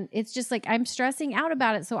 And it's just like I'm stressing out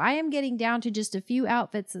about it. So I am getting down to just a few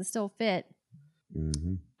outfits that still fit.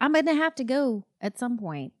 Mm-hmm. I'm going to have to go at some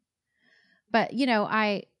point. But,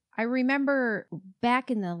 I remember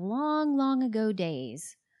back in the long, long ago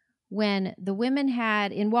days when the women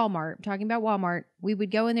had in Walmart, I'm talking about Walmart, we would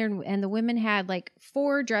go in there and the women had like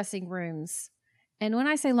 4 dressing rooms. And when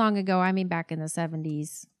I say long ago, I mean back in the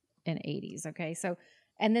 70s and 80s. Okay. So,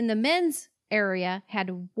 and then the men's area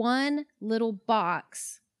had one little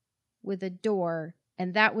box with a door,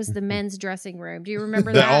 and that was the men's dressing room. Do you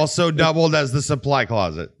remember that? That also doubled as the supply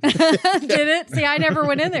closet. Did it? See, I never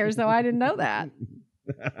went in there, so I didn't know that.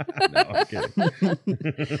 No, I'm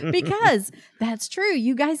kidding. Because that's true.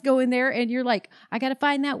 You guys go in there and you're like, I got to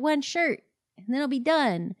find that one shirt and then it'll be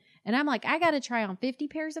done. And I'm like, I got to try on 50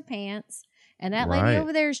 pairs of pants. And that lady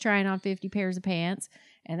over there is trying on 50 pairs of pants.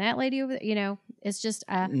 And that lady over there, it's just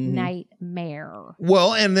a nightmare.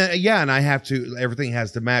 Well, and and I have to, everything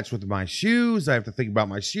has to match with my shoes. I have to think about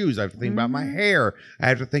my shoes. I have to think about my hair. I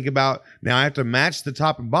have to think about, now I have to match the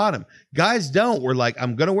top and bottom. Guys don't. We're like,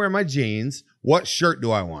 I'm going to wear my jeans. What shirt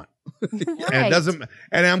do I want? Right. And it doesn't,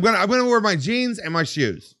 and I'm going to wear my jeans and my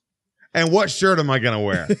shoes. And what shirt am I going to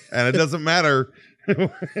wear? And it doesn't matter.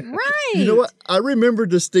 Right. You know what? I remember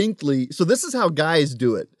distinctly. So this is how guys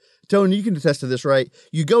do it. Tony, you can attest to this, right?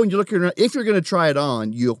 You go and you look around. If you're going to try it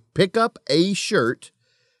on, you'll pick up a shirt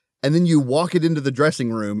and then you walk it into the dressing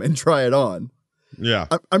room and try it on. Yeah.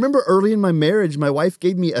 I remember early in my marriage, my wife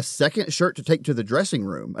gave me a second shirt to take to the dressing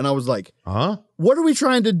room. And I was like, what are we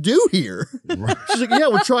trying to do here? She's like, yeah,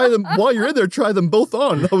 we'll try them. While you're in there, try them both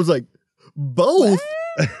on. And I was like, both?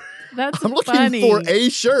 That's I'm looking funny. for a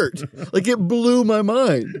shirt. Like, it blew my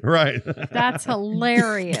mind. Right. That's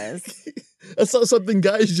hilarious. That's not something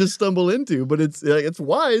guys just stumble into, but it's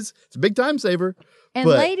wise. It's a big time saver. And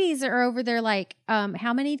ladies are over there like,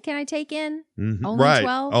 how many can I take in? Mm-hmm. Only right.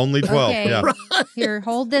 12? Only 12. Okay. Yeah. Here,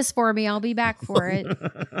 hold this for me. I'll be back for it.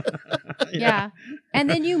 Yeah. And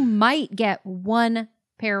then you might get one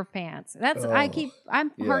pair of pants.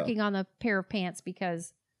 I'm harking on the pair of pants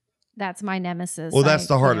because that's my nemesis. Well, that's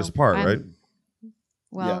the hardest part, right?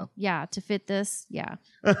 Well, yeah, to fit this, yeah.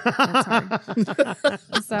 That's hard.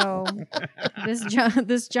 So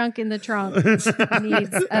this junk in the trunk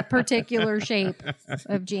needs a particular shape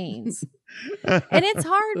of jeans. And it's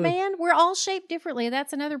hard, man. We're all shaped differently.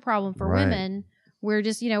 That's another problem for women. We're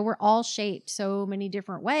just, we're all shaped so many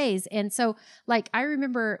different ways. And so, like, I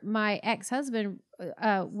remember my ex-husband,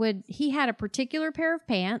 he had a particular pair of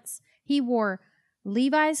pants. He wore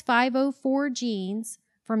Levi's 504 jeans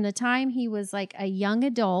from the time he was like a young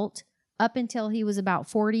adult up until he was about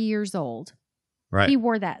 40 years old. Right. He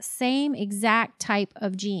wore that same exact type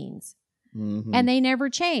of jeans. Mm-hmm. And they never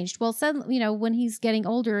changed. Well, suddenly, when he's getting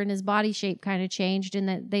older and his body shape kind of changed and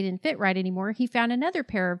that they didn't fit right anymore, he found another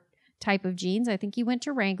pair of type of jeans. I think he went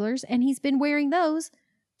to Wranglers and he's been wearing those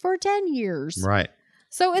for 10 years. Right.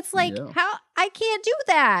 So it's like, how I can't do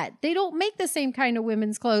that. They don't make the same kind of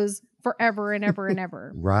women's clothes forever and ever and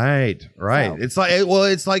ever. Right. So.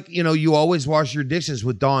 It's like, you always wash your dishes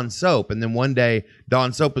with Dawn soap and then one day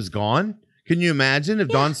Dawn soap is gone. Can you imagine if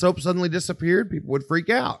Dawn soap suddenly disappeared? People would freak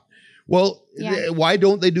out. Well, why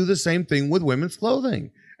don't they do the same thing with women's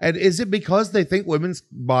clothing? And is it because they think women's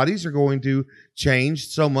bodies are going to change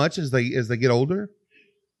so much as they get older?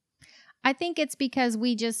 I think it's because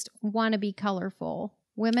we just want to be colorful.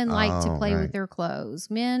 Women like to play with their clothes.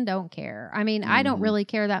 Men don't care. I mean, I don't really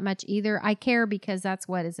care that much either. I care because that's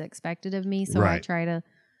what is expected of me. So I try to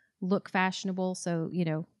look fashionable. So,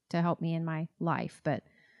 to help me in my life. But,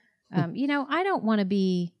 I don't want to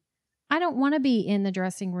be in the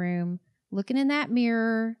dressing room looking in that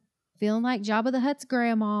mirror, feeling like Jabba the Hutt's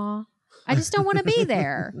grandma. I just don't want to be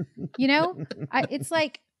there. It's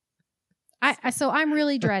like, so I'm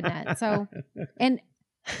really dreading it. So, and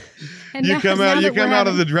you come out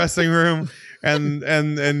of the dressing room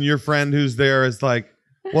and your friend who's there is like,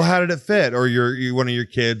 well, how did it fit? Or you one of your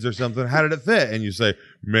kids or something, how did it fit? And you say,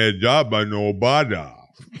 made job by nobody.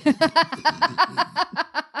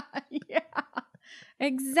 Yeah,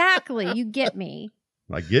 exactly. You get me.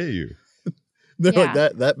 I get you. They're like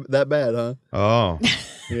that bad, huh? Oh.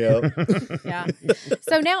 Yeah. Yeah.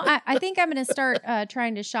 So now I think I'm going to start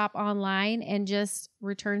trying to shop online and just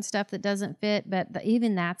return stuff that doesn't fit. But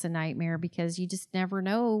even that's a nightmare because you just never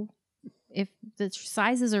know if the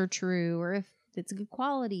sizes are true or if it's good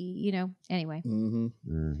quality, Anyway. Mm-hmm.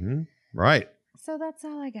 Mm-hmm. Right. So that's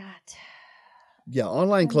all I got. Yeah,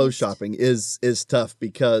 online clothes shopping is tough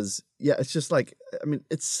because, it's just like,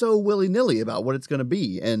 it's so willy-nilly about what it's going to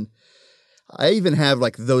be. And I even have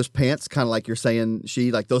like those pants, kind of like you're saying,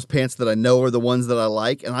 like those pants that I know are the ones that I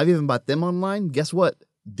like. And I've even bought them online. Guess what?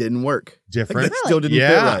 Didn't work. Different. Like, still didn't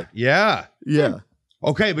fit right. Yeah.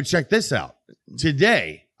 Okay, but check this out.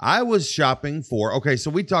 Today, I was shopping for, so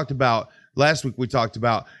last week we talked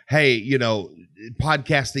about, hey,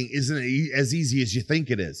 podcasting isn't as easy as you think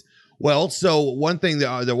it is. Well, so one thing that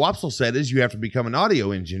Wopsle said is you have to become an audio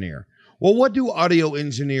engineer. Well, what do audio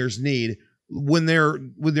engineers need when they're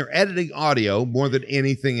editing audio more than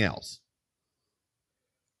anything else?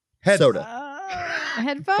 Soda.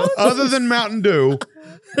 Headphones? Other than Mountain Dew,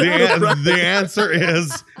 the answer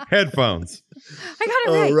is headphones. I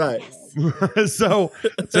got it right. Right. So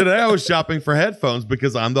today I was shopping for headphones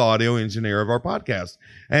because I'm the audio engineer of our podcast.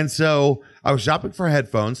 And so I was shopping for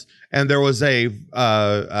headphones and there was a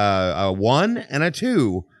 1 and a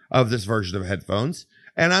 2 of this version of headphones.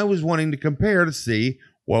 And I was wanting to compare to see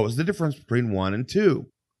what was the difference between 1 and 2.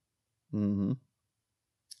 Mm-hmm.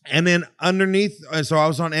 And then underneath, so I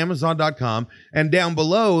was on Amazon.com, and down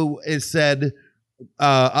below it said,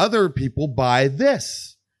 other people buy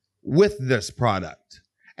this with this product.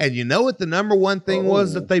 And you know what the number one thing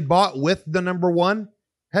was that they bought with the number one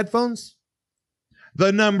headphones?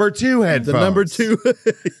 The number two headphones. The number two.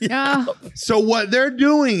 Yeah. So what they're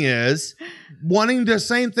doing is wanting the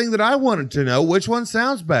same thing that I wanted to know. Which one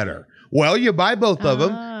sounds better? Well, you buy both of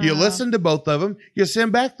them. You listen to both of them. You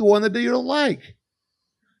send back the one that you don't like.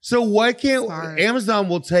 So why can't Amazon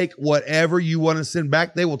will take whatever you want to send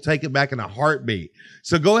back? They will take it back in a heartbeat.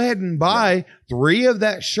 So go ahead and buy 3 of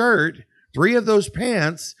that shirt, 3 of those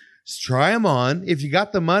pants, try them on. If you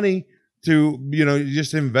got the money to,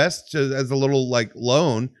 just invest as a little like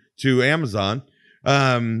loan to Amazon,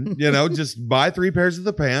 just buy 3 pairs of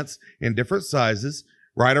the pants in different sizes,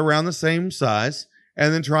 right around the same size,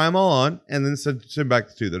 and then try them all on, and then send back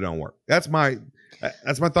the 2 that don't work. That's my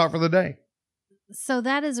thought for the day. So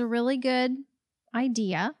that is a really good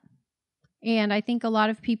idea. And I think a lot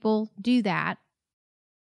of people do that.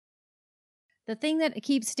 The thing that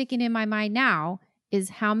keeps sticking in my mind now is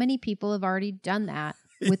how many people have already done that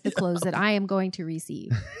with the clothes that I am going to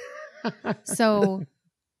receive. So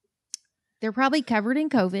they're probably covered in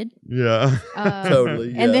COVID. Yeah.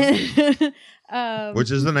 Totally. And Yeah. then...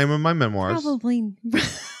 which is the name of my memoirs. Probably...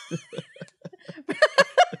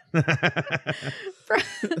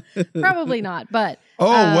 Probably not, but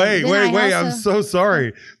wait, I'm so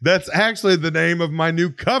sorry. That's actually the name of my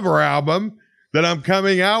new cover album that I'm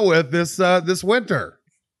coming out with this winter.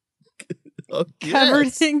 Oh, Covered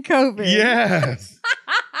in COVID. Yes.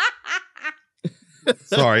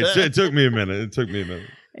 Sorry, it took me a minute.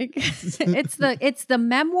 It's the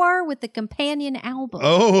memoir with the companion album.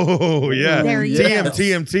 Oh, yeah. There you go.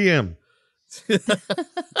 TM.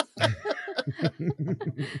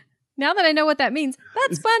 Now that I know what that means,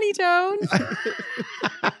 that's funny, Tone.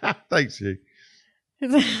 Thanks, G.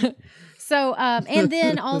 So, and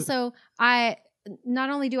then also, I not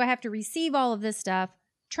only do I have to receive all of this stuff,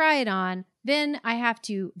 try it on, then I have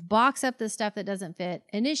to box up the stuff that doesn't fit,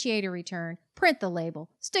 initiate a return, print the label,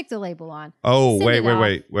 stick the label on. Oh, send it off,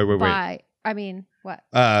 wait. I mean, what?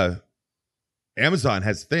 Amazon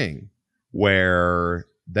has a thing where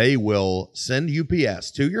they will send UPS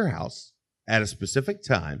to your house at a specific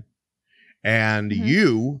time, and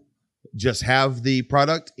you just have the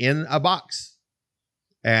product in a box,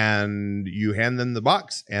 and you hand them the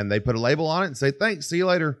box, and they put a label on it and say, thanks, see you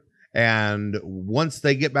later. And once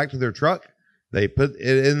they get back to their truck, they put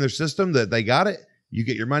it in their system that they got it. You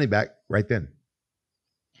get your money back right then.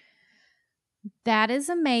 That is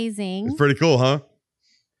amazing. It's pretty cool, huh?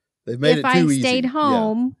 They've made if it too I easy. stayed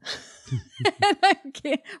home,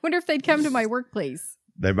 wonder if they'd come to my workplace.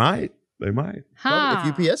 They might. Huh.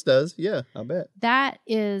 If UPS does, yeah, I bet. That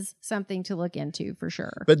is something to look into for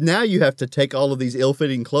sure. But now you have to take all of these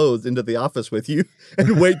ill-fitting clothes into the office with you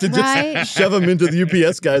and wait to just shove them into the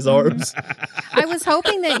UPS guy's arms. I was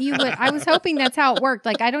hoping that you would. I was hoping that's how it worked.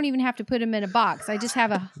 Like, I don't even have to put them in a box. I just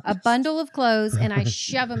have a bundle of clothes and I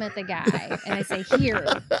shove them at the guy and I say, here.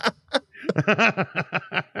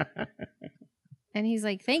 And he's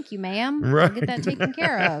like, thank you, ma'am. Right. I'll get that taken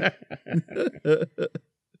care of.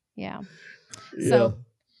 Yeah. So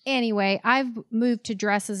anyway, I've moved to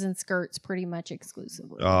dresses and skirts pretty much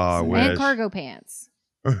exclusively. Oh, I and wish. cargo pants.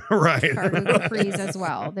 Right. Cargo capris as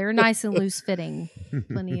well. They're nice and loose fitting.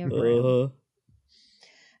 Plenty of room.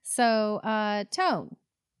 So, Tone,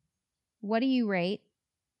 what do you rate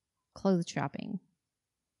clothes shopping?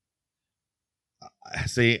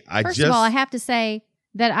 See, First of all, I have to say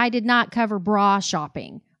that I did not cover bra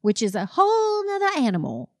shopping, which is a whole nother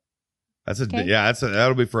animal.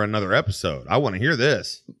 That'll be for another episode. I want to hear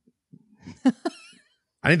this.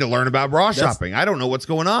 I need to learn about bra shopping. I don't know what's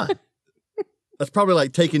going on. That's probably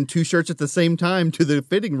like taking 2 shirts at the same time to the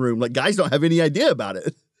fitting room. Like, guys don't have any idea about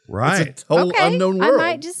it. Right. It's a whole unknown world.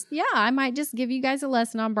 I might just give you guys a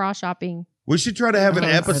lesson on bra shopping. We should try to have an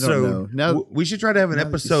I don't episode. know. We should try to have an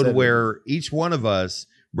episode where each one of us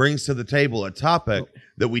brings to the table a topic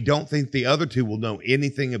that we don't think the other two will know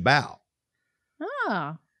anything about.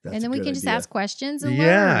 Ah. That's and then a we good can just idea. ask questions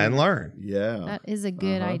and learn. Yeah. That is a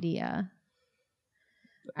good idea.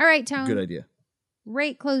 All right, Tone. Good idea.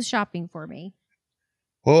 Rate clothes shopping for me.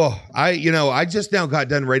 Oh, I just now got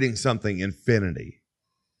done rating something infinity.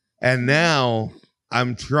 And now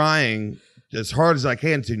I'm trying as hard as I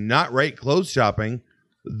can to not rate clothes shopping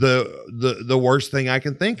the worst thing I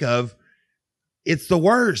can think of. It's the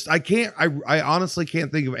worst. I honestly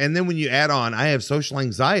can't think of. And then when you add on, I have social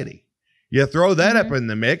anxiety. You throw that up in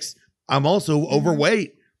the mix. I'm also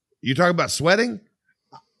overweight. You talk about sweating.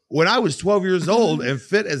 When I was 12 years old and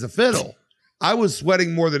fit as a fiddle, I was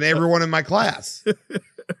sweating more than everyone in my class.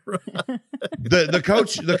 The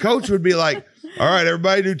coach would be like, all right,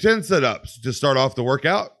 everybody do 10 sit-ups to start off the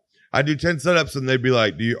workout. I do 10 sit-ups and they'd be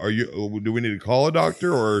like, do we need to call a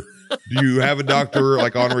doctor, or do you have a doctor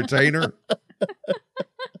like on retainer?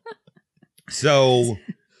 So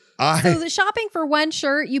the shopping for one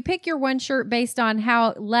shirt, you pick your one shirt based on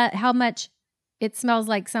how much it smells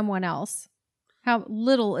like someone else. How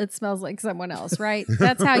little it smells like someone else, right?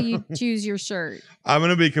 That's how you choose your shirt. I'm going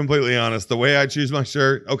to be completely honest. The way I choose my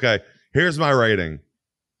shirt, okay, here's my rating.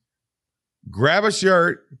 Grab a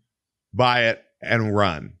shirt, buy it, and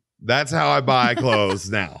run. That's how I buy clothes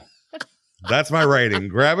now. That's my rating.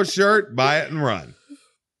 Grab a shirt, buy it, and run.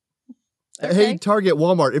 Okay. Hey, Target,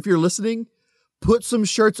 Walmart, if you're listening, put some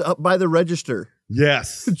shirts up by the register.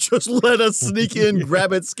 Yes. Just let us sneak in,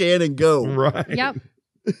 grab it, scan, and go. Right. Yep.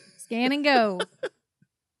 Scan and go.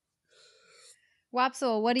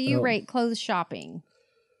 Wapsel, what do you rate clothes shopping?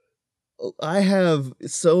 I have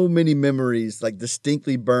so many memories like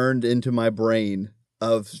distinctly burned into my brain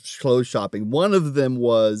of clothes shopping. One of them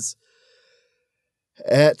was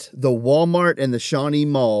at the Walmart and the Shawnee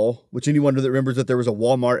Mall, which anyone that remembers that there was a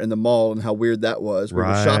Walmart in the mall and how weird that was. We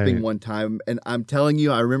were shopping one time, and I'm telling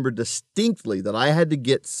you, I remember distinctly that I had to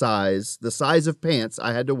get the size of pants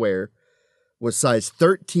I had to wear was size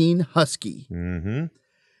 13 husky. Mm-hmm.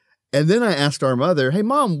 And then I asked our mother, hey,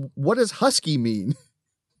 Mom, what does husky mean?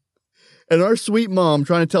 And our sweet mom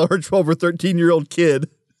trying to tell her 12 or 13-year-old kid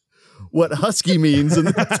what husky means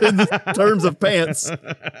in terms of pants,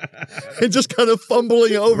 and just kind of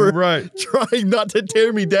fumbling over, trying not to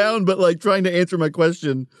tear me down, but like trying to answer my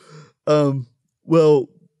question. Well,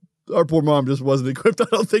 our poor mom just wasn't equipped, I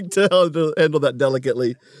don't think, to handle that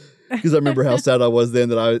delicately, because I remember how sad I was then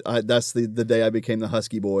that I that's the day I became the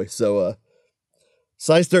husky boy. So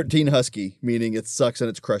size 13 husky, meaning it sucks and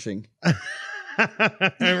it's crushing.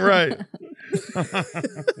 Right.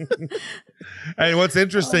 And what's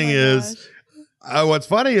interesting is what's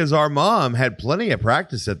funny is our mom had plenty of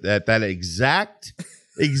practice at that exact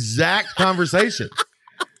conversation,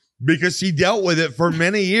 because she dealt with it for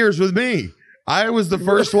many years with me. I was the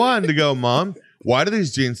first one to go, Mom, why do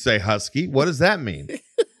these jeans say husky? What does that mean?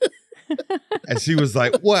 And she was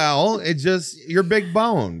like, well, it just, you're big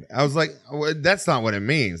boned. I was like, well, that's not what it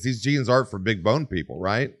means. These jeans aren't for big boned people,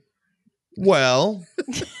 right? Well,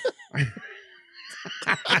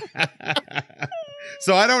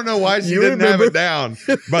 so I don't know why she didn't have it down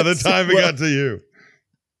by the time it got to you.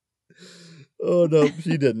 Oh, no,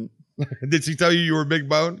 she didn't. Did she tell you were big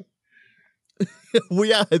boned? Well,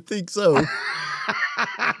 yeah, I think so.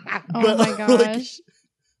 Oh my gosh.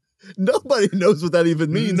 Nobody knows what that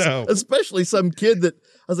even means, especially some kid that I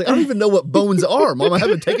was like, I don't even know what bones are, Mom. I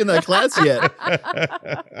haven't taken that class yet.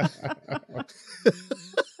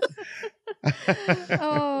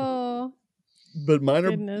 Oh, but mine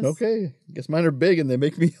are okay. I guess mine are big and they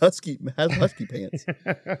make me have husky pants.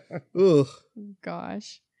 Ugh.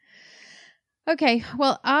 Gosh. Okay,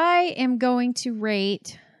 well, I am going to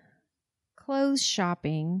rate clothes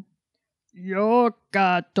shopping. Yo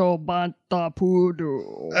gato banta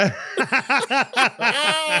pudu.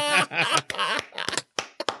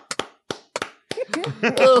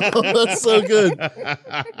 Oh, that's so good.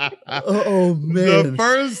 Oh, man. The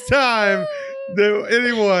first time that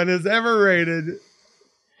anyone has ever rated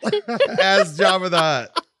as Jabba the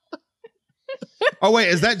Hutt. Oh, wait,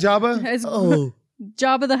 is that Jabba? It's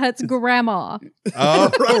Jabba the Hutt's grandma.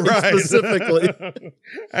 Oh, right. Specifically.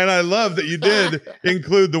 And I love that you did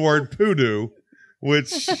include the word poodoo,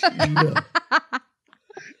 which as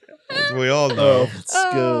we all know. Oh,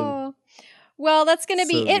 that's good. Well, that's going to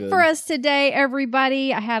be it for us today,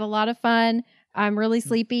 everybody. I had a lot of fun. I'm really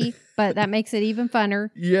sleepy, but that makes it even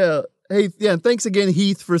funner. Yeah. Hey, yeah. And thanks again,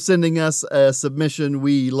 Heath, for sending us a submission.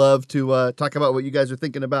 We love to talk about what you guys are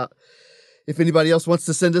thinking about. If anybody else wants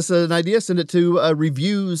to send us an idea, send it to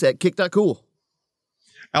reviews@kick.cool.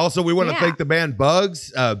 Also, we want to thank the band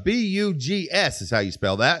Bugs. Bugs is how you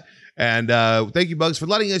spell that. And thank you, Bugs, for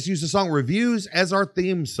letting us use the song Reviews as our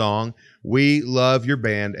theme song. We love your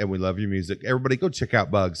band and we love your music. Everybody go check out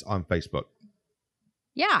Bugs on Facebook.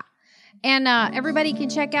 Yeah. And everybody can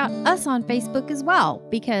check out us on Facebook as well,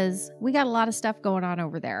 because we got a lot of stuff going on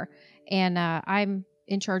over there. And I'm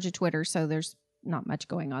in charge of Twitter, so there's not much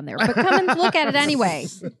going on there. But come and look at it anyway.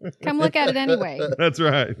 Come look at it anyway. That's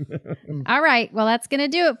right. All right. Well, that's going to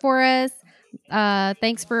do it for us.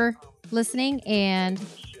 Thanks for listening, and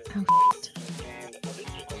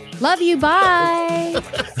love you. Bye.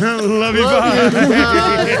 Love you. Bye.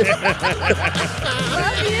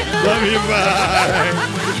 Love you. Bye.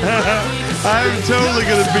 I'm totally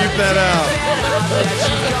going to beep that out.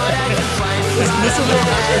 This is an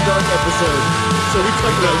After Dark episode. So we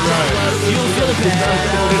talked about You'll feel bad.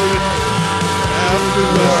 After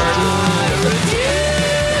Dark.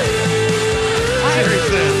 Jerry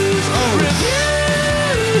says, oh,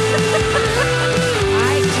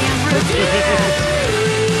 I am prepared.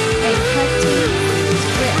 A cutting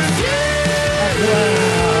twist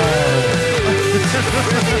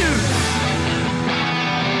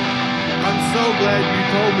I'm so glad you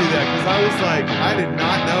told me that because I was like, I did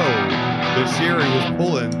not know that Sherry was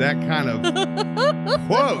pulling that kind of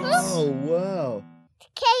quotes. Oh, wow.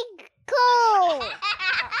 Okay, cool.